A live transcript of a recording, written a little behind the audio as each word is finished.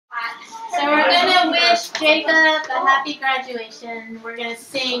Jacob a happy graduation. We're going to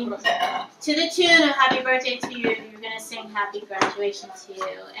sing to the tune of Happy Birthday to You. You're going to sing Happy Graduation to You.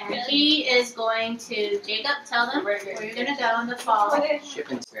 And he is going to, Jacob, tell them where you're going to go in the fall.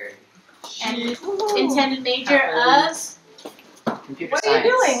 Shippensburg. And intended major of? Computer What science. are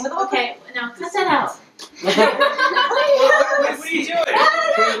you doing? Okay, no, cut that out. What are you doing?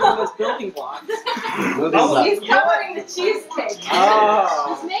 Creating those building blocks. He's covering the cheesecake.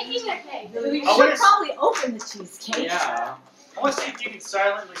 Oh. He's making a cake. We should probably open the cheesecake. Yeah. I want to see if you can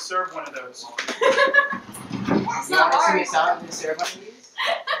silently serve one of those. It's You not want to see me hard. silently serve one of these?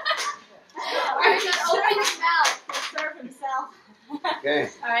 Alright, just open his mouth. He'll serve himself. Okay.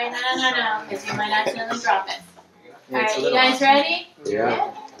 Alright, no, because you might accidentally drop it. Yeah, it's Alright, a you little guys ready?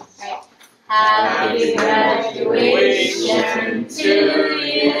 Yeah. Alright. Happy graduation to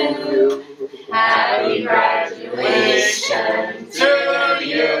you. Happy graduation to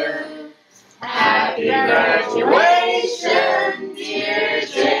you. Happy graduation, dear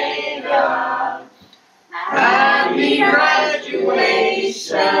Jacob. Happy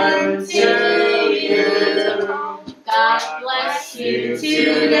graduation to you. God bless you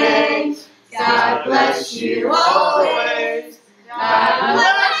today. God bless you always. God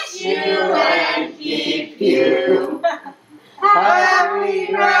bless you and keep you. Happy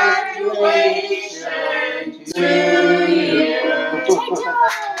graduation to you.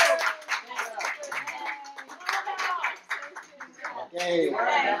 Okay.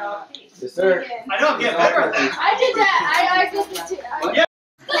 Dessert. I don't get better at that. I did that. I did the two. Yeah.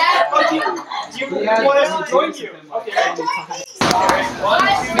 Yeah. Do you want us to join you? Okay. All right.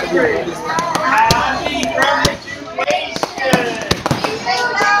 1,